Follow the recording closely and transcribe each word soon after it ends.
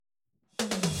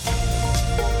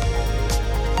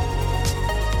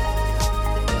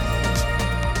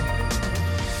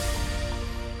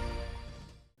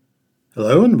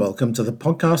Hello and welcome to the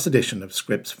podcast edition of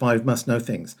Scrip's 5 Must Know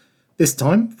Things, this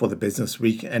time for the business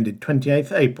week ended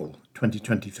 28th April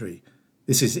 2023.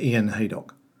 This is Ian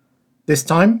Haydock. This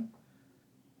time,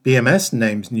 BMS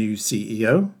names new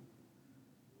CEO,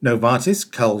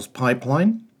 Novartis culls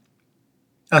pipeline,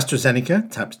 AstraZeneca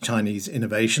taps Chinese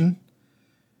innovation,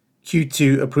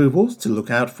 Q2 approvals to look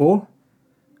out for,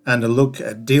 and a look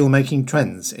at deal-making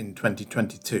trends in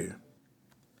 2022.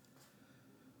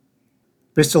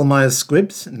 Bristol-Myers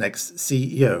Squibb's next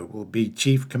CEO will be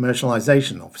Chief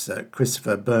Commercialization Officer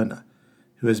Christopher Boerner,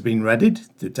 who has been readied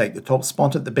to take the top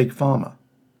spot at the Big Pharma.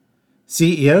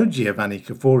 CEO Giovanni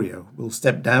Caforio will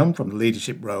step down from the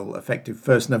leadership role effective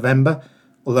 1st November,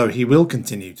 although he will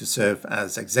continue to serve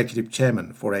as Executive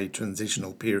Chairman for a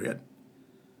transitional period.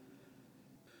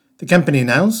 The company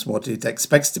announced what it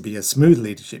expects to be a smooth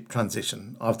leadership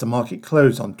transition after market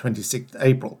close on 26th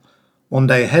April, one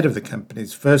day ahead of the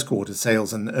company's first quarter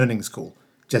sales and earnings call,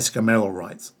 Jessica Merrill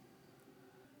writes.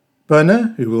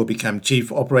 Boerner, who will become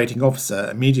Chief Operating Officer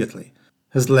immediately,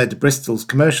 has led Bristol's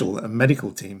commercial and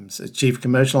medical teams as Chief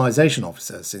Commercialization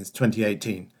Officer since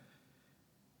 2018.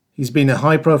 He's been a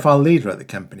high-profile leader at the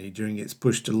company during its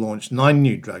push to launch 9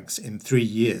 new drugs in 3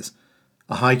 years,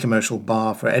 a high commercial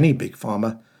bar for any big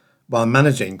pharma, while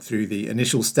managing through the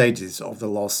initial stages of the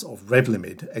loss of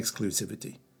Revlimid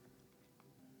exclusivity.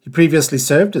 He previously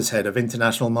served as head of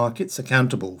international markets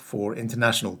accountable for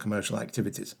international commercial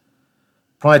activities.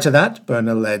 Prior to that,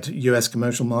 Boerner led US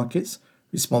commercial markets,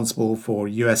 responsible for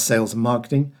US sales and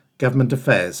marketing, government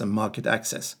affairs and market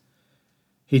access.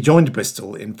 He joined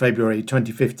Bristol in February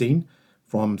 2015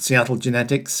 from Seattle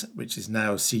Genetics, which is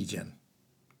now Seagen.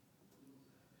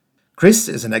 Chris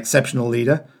is an exceptional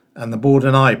leader, and the board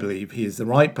and I believe he is the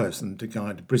right person to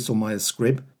guide Bristol-Myers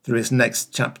Squibb through its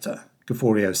next chapter,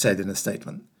 Caforio said in a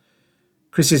statement.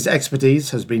 Chris's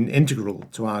expertise has been integral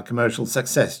to our commercial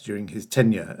success during his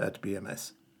tenure at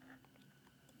BMS.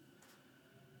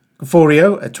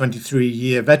 Caforio, a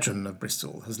 23-year veteran of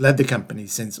Bristol, has led the company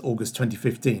since August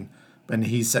 2015, when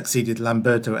he succeeded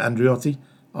Lamberto Andreotti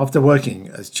after working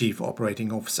as Chief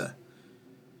Operating Officer.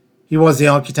 He was the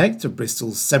architect of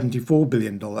Bristol's $74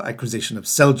 billion acquisition of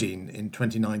Celgene in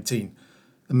 2019,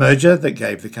 a merger that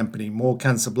gave the company more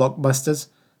cancer blockbusters,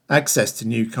 access to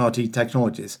new CAR-T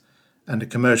technologies, and a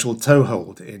commercial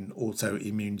toehold in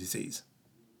autoimmune disease.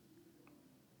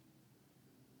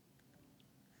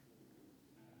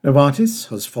 Novartis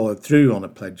has followed through on a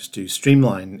pledge to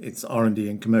streamline its R&D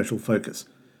and commercial focus,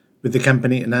 with the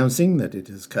company announcing that it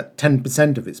has cut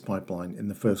 10% of its pipeline in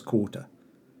the first quarter.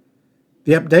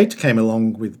 The update came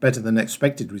along with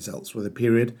better-than-expected results for the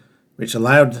period, which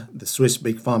allowed the Swiss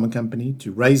big pharma company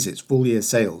to raise its full-year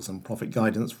sales and profit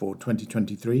guidance for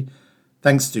 2023,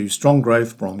 thanks to strong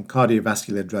growth from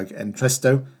cardiovascular drug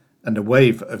Entresto and a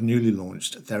wave of newly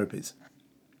launched therapies.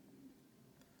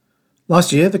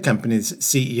 Last year, the company's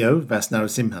CEO, Vas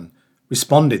Narasimhan,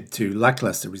 responded to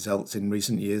lackluster results in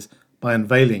recent years by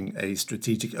unveiling a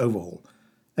strategic overhaul,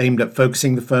 aimed at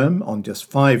focusing the firm on just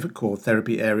 5 core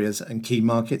therapy areas and key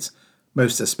markets,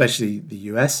 most especially the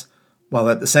US, while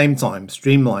at the same time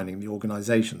streamlining the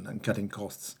organization and cutting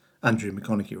costs, Andrew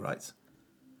McConaughey writes.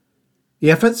 The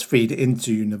efforts feed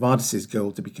into Novartis'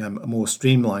 goal to become a more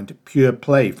streamlined,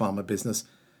 pure-play pharma business,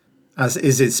 as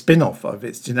is its spin-off of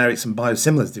its generics and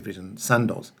biosimilars division,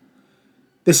 Sandoz.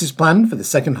 This is planned for the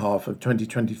second half of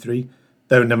 2023,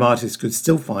 though Novartis could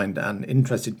still find an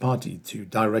interested party to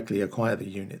directly acquire the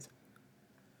unit.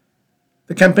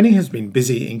 The company has been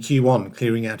busy in Q1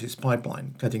 clearing out its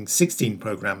pipeline, cutting 16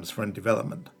 programs for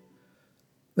development.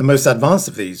 The most advanced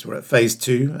of these were at Phase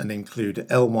 2 and include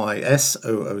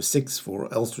LYS-006 for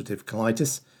ulcerative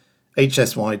colitis,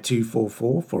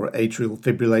 HSY-244 for atrial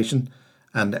fibrillation,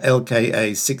 and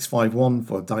LKA-651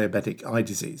 for diabetic eye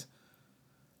disease.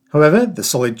 However, the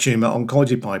solid tumour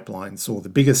oncology pipeline saw the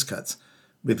biggest cuts,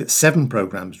 with 7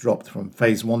 programs dropped from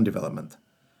Phase 1 development.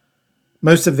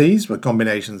 Most of these were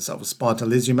combinations of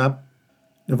spartalizumab,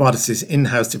 Novartis'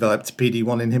 in-house developed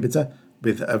PD-1 inhibitor,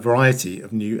 with a variety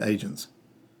of new agents.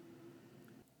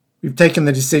 We've taken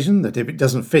the decision that if it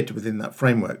doesn't fit within that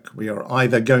framework, we are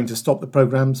either going to stop the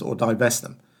programs or divest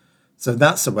them. So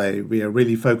that's the way we are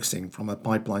really focusing from a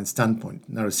pipeline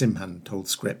standpoint, Narasimhan told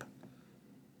Scrip.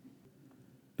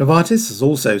 Novartis has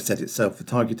also set itself the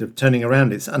target of turning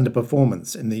around its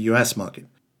underperformance in the US market,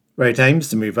 where it aims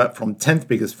to move up from 10th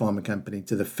biggest pharma company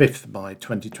to the 5th by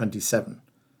 2027.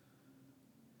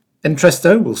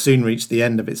 Entresto will soon reach the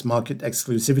end of its market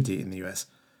exclusivity in the US,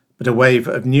 but a wave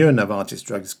of newer Novartis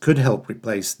drugs could help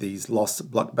replace these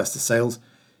lost blockbuster sales,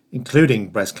 including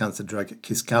breast cancer drug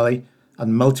Kisqali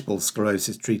and multiple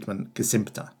sclerosis treatment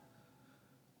Kesimpta.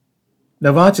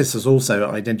 Novartis has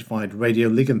also identified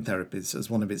radioligand therapies as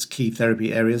one of its key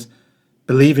therapy areas,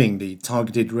 believing the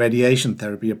targeted radiation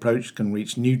therapy approach can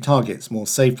reach new targets more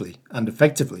safely and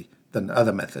effectively than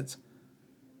other methods.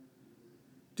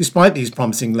 Despite these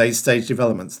promising late-stage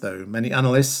developments, though, many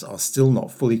analysts are still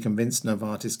not fully convinced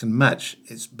Novartis can match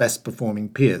its best-performing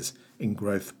peers in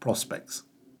growth prospects.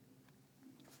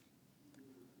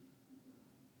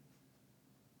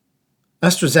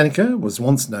 AstraZeneca was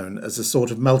once known as a sort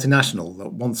of multinational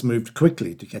that once moved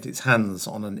quickly to get its hands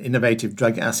on an innovative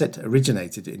drug asset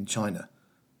originated in China.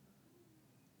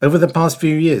 Over the past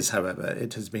few years, however,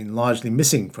 it has been largely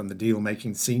missing from the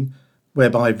deal-making scene,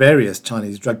 whereby various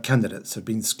Chinese drug candidates have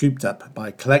been scooped up by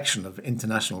a collection of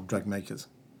international drug makers.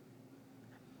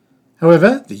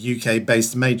 However, the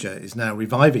UK-based major is now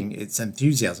reviving its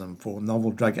enthusiasm for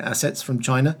novel drug assets from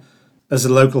China, as the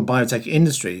local biotech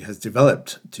industry has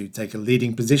developed to take a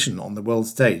leading position on the world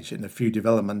stage in a few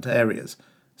development areas.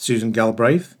 Susan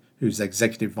Galbraith, who's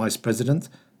Executive Vice President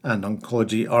and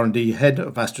Oncology R&D Head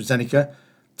of AstraZeneca,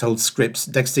 told Scrip's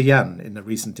Dexter Yan in a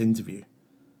recent interview.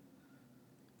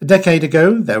 A decade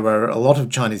ago, there were a lot of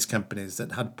Chinese companies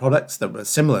that had products that were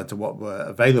similar to what were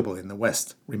available in the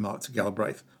West, remarked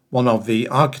Galbraith, one of the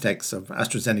architects of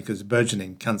AstraZeneca's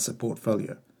burgeoning cancer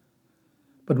portfolio.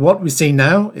 But what we see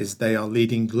now is they are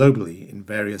leading globally in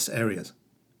various areas.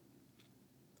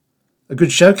 A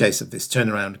good showcase of this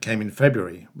turnaround came in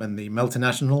February when the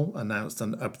multinational announced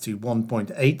an up to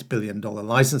 $1.8 billion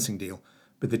licensing deal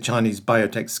with the Chinese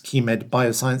biotechs Keymed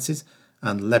Biosciences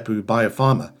and Lepu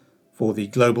Biopharma for the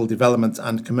global development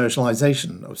and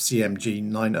commercialization of CMG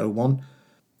 901,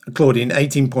 a Claudin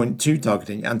 18.2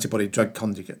 targeting antibody-drug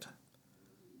conjugate.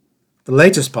 The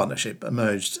latest partnership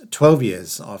emerged 12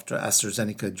 years after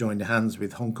AstraZeneca joined hands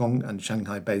with Hong Kong and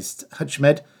Shanghai-based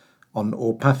HUTCHMED on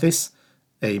Orpathys,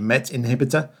 a MET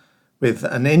inhibitor, with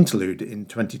an interlude in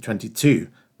 2022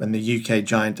 when the UK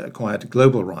giant acquired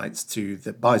global rights to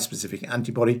the bispecific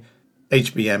antibody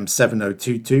HBM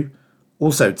 7022,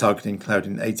 also targeting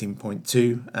Claudin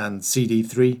 18.2 and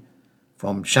CD3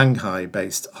 from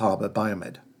Shanghai-based Harbour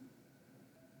Biomed.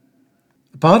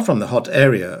 Apart from the hot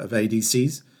area of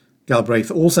ADCs, Galbraith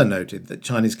also noted that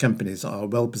Chinese companies are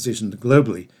well positioned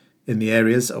globally in the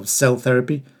areas of cell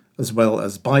therapy as well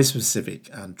as bispecific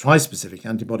and trispecific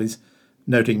antibodies,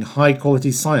 noting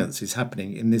high-quality science is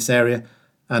happening in this area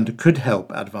and could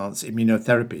help advance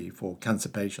immunotherapy for cancer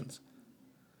patients.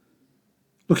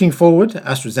 Looking forward,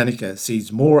 AstraZeneca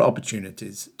sees more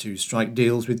opportunities to strike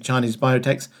deals with Chinese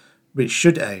biotechs, which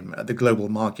should aim at the global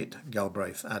market,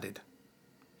 Galbraith added.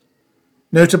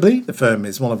 Notably, the firm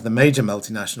is one of the major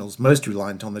multinationals most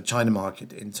reliant on the China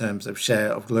market in terms of share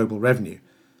of global revenue.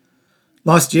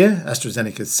 Last year,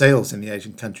 AstraZeneca's sales in the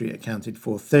Asian country accounted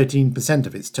for 13%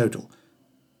 of its total.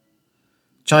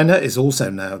 China is also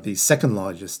now the second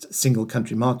largest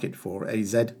single-country market for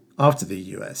AZ after the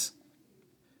US.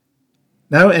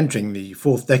 Now entering the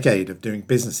fourth decade of doing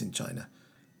business in China,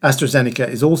 AstraZeneca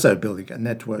is also building a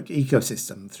network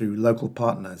ecosystem through local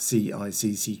partner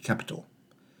CICC Capital.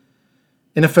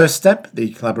 In a first step,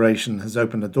 the collaboration has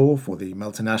opened a door for the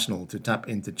multinational to tap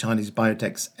into Chinese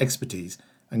biotech's expertise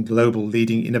and global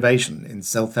leading innovation in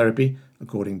cell therapy,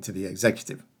 according to the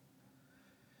executive.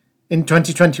 In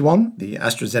 2021, the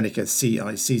AstraZeneca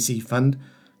CICC Fund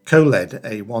co-led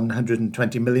a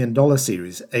 $120 million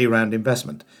Series A round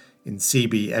investment in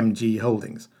CBMG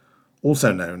Holdings,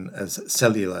 also known as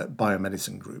Cellular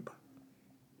Biomedicine Group.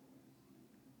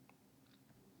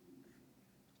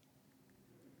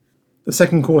 The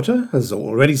second quarter has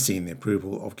already seen the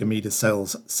approval of Gamida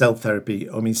Cell's cell therapy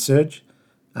Omisurge,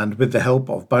 and with the help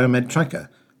of Biomed Tracker,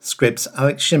 Scrip's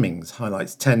Alex Shimmings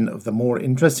highlights 10 of the more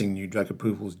interesting new drug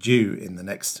approvals due in the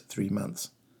next 3 months.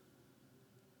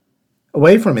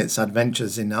 Away from its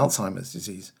adventures in Alzheimer's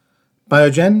disease,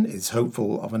 Biogen is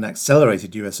hopeful of an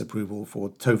accelerated US approval for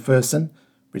tofersen,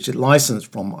 which it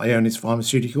licensed from Ionis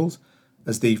Pharmaceuticals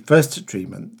as the first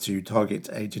treatment to target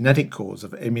a genetic cause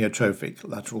of amyotrophic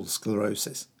lateral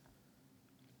sclerosis.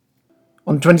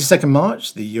 On 22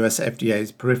 March, the US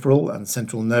FDA's Peripheral and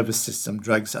Central Nervous System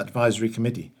Drugs Advisory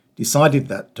Committee decided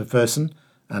that tofersen,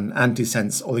 an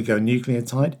antisense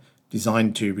oligonucleotide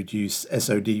designed to reduce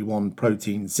SOD1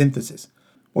 protein synthesis,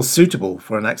 was suitable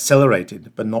for an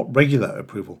accelerated but not regular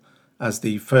approval as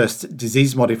the first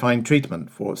disease-modifying treatment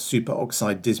for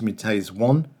superoxide dismutase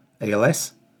 1,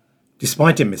 ALS,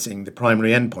 despite it missing the primary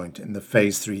endpoint in the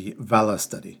Phase 3 VALOR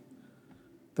study.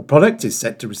 The product is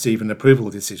set to receive an approval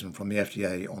decision from the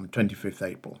FDA on 25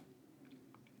 April.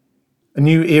 A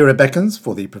new era beckons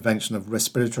for the prevention of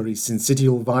respiratory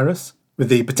syncytial virus, with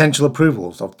the potential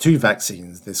approvals of 2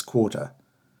 vaccines this quarter.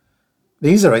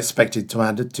 These are expected to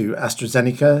add to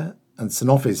AstraZeneca and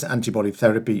Sanofi's antibody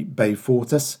therapy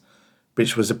Beyfortus,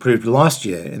 which was approved last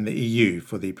year in the EU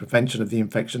for the prevention of the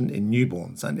infection in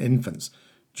newborns and infants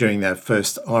during their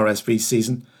first RSV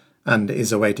season and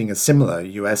is awaiting a similar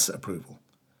US approval.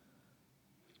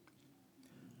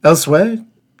 Elsewhere,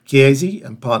 Chiesi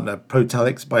and partner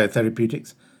Protalix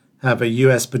Biotherapeutics have a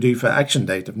US PDUFA action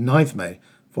date of 9th May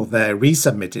for their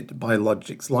resubmitted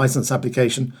biologics license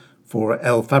application for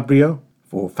Elfabrio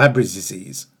for Fabry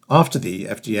disease after the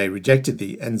FDA rejected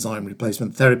the enzyme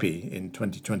replacement therapy in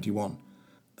 2021.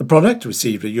 The product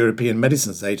received a European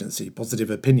Medicines Agency positive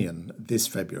opinion this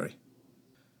February.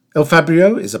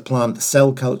 Elfabrio is a plant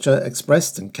cell culture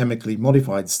expressed and chemically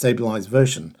modified stabilized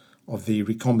version of the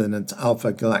recombinant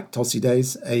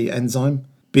alpha-galactosidase A enzyme,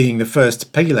 being the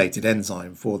first pegylated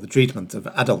enzyme for the treatment of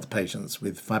adult patients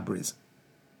with Fabry's.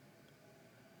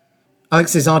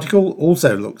 Alex's article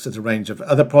also looks at a range of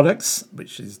other products,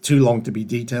 which is too long to be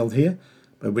detailed here,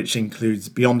 but which includes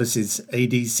Beyondis'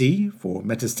 ADC for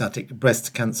metastatic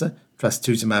breast cancer,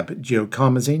 trastuzumab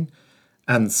giacomasine,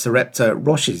 and Sarepta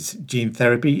Roche's gene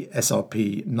therapy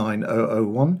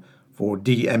SRP-9001 for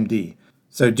DMD.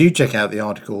 So do check out the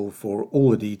article for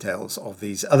all the details of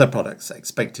these other products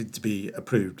expected to be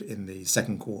approved in the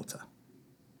second quarter.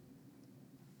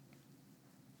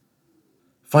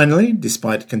 Finally,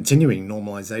 despite continuing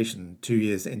normalization 2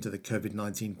 years into the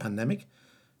COVID-19 pandemic,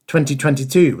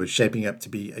 2022 was shaping up to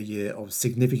be a year of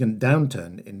significant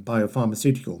downturn in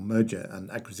biopharmaceutical merger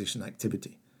and acquisition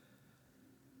activity.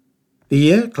 The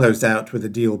year closed out with a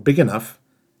deal big enough,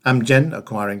 Amgen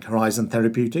acquiring Horizon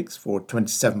Therapeutics for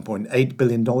 $27.8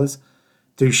 billion,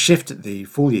 to shift the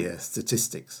full-year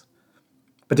statistics.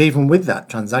 But even with that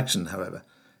transaction, however,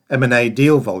 M&A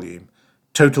deal volume,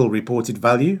 total reported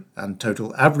value and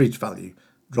total average value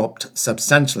dropped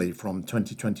substantially from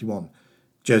 2021,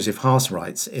 Joseph Haas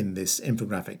writes in this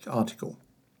infographic article.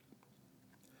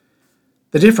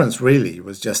 The difference really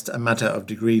was just a matter of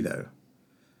degree though.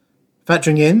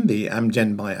 Factoring in the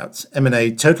Amgen buyouts,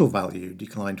 M&A total value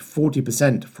declined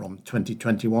 40% from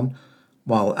 2021,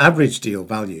 while average deal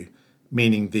value,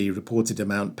 meaning the reported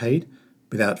amount paid,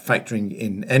 without factoring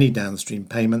in any downstream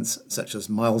payments such as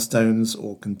milestones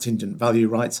or contingent value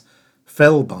rights,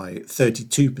 fell by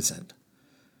 32%.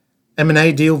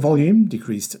 M&A deal volume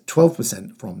decreased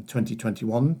 12% from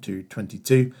 2021 to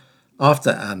 22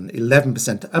 after an 11%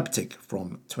 uptick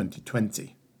from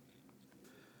 2020.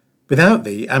 Without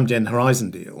the Amgen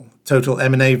Horizon deal, total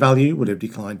M&A value would have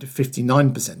declined to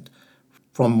 59%,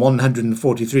 from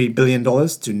 $143 billion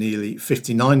to nearly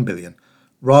 $59 billion,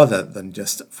 rather than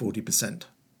just 40%.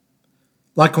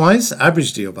 Likewise,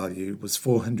 average deal value was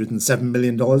 $407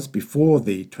 million before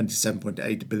the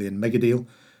 $27.8 billion megadeal,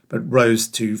 but rose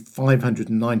to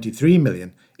 $593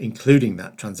 million, including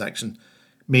that transaction,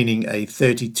 meaning a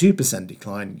 32%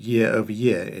 decline year over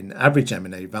year in average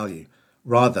M&A value,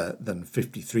 rather than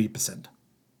 53%.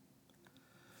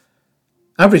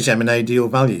 Average M&A deal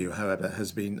value, however,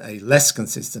 has been a less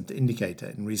consistent indicator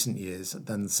in recent years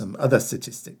than some other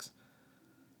statistics.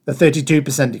 The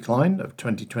 32% decline of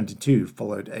 2022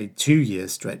 followed a 2-year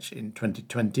stretch in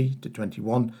 2020 to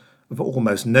 21 of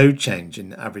almost no change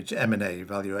in average M&A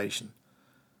valuation.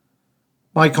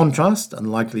 By contrast,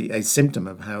 and likely a symptom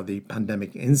of how the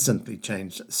pandemic instantly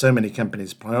changed so many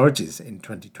companies' priorities in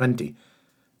 2020,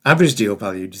 average deal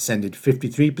value descended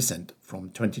 53%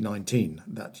 from 2019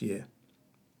 that year.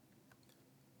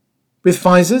 With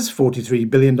Pfizer's $43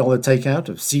 billion takeout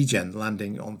of Seagen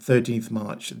landing on 13th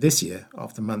March this year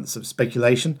after months of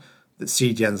speculation that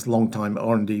Seagen's longtime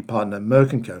R&D partner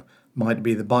Merck & Co. might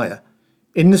be the buyer,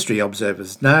 industry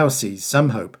observers now see some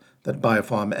hope that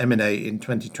biopharma M&A in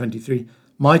 2023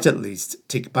 might at least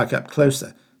tick back up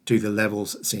closer to the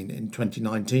levels seen in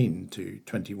 2019 to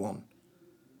 21.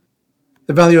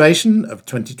 The valuation of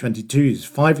 2022's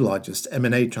 5 largest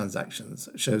M&A transactions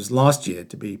shows last year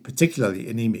to be particularly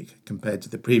anemic compared to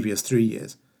the previous 3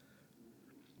 years.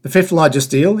 The 5th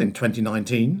largest deal in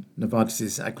 2019,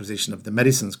 Novartis' acquisition of the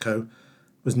Medicines Co.,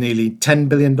 was nearly $10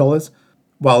 billion,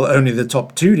 while only the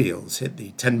top 2 deals hit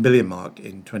the $10 billion mark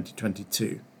in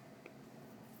 2022.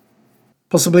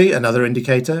 Possibly another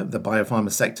indicator of the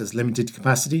biopharma sector's limited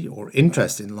capacity or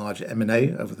interest in large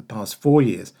M&A over the past 4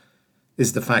 years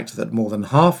is the fact that more than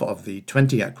half of the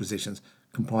 20 acquisitions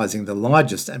comprising the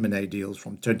largest M&A deals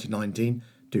from 2019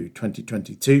 to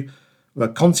 2022 were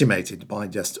consummated by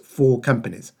just 4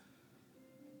 companies.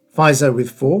 Pfizer with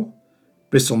 4,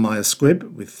 Bristol-Myers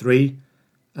Squibb with 3,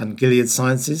 and Gilead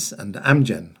Sciences and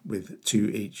Amgen with 2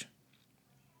 each.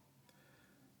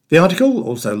 The article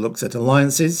also looks at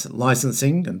alliances,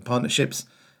 licensing and partnerships,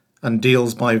 and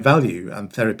deals by value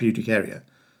and therapeutic area,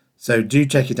 so do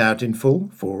check it out in full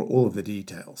for all of the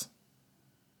details.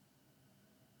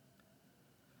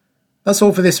 That's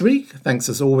all for this week. Thanks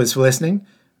as always for listening,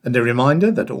 and a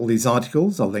reminder that all these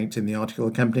articles are linked in the article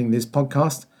accompanying this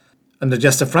podcast and are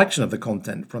just a fraction of the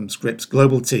content from Scrip's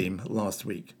global team last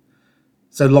week.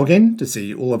 So log in to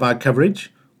see all of our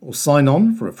coverage or sign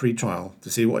on for a free trial to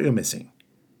see what you're missing.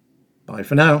 Bye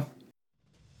for now.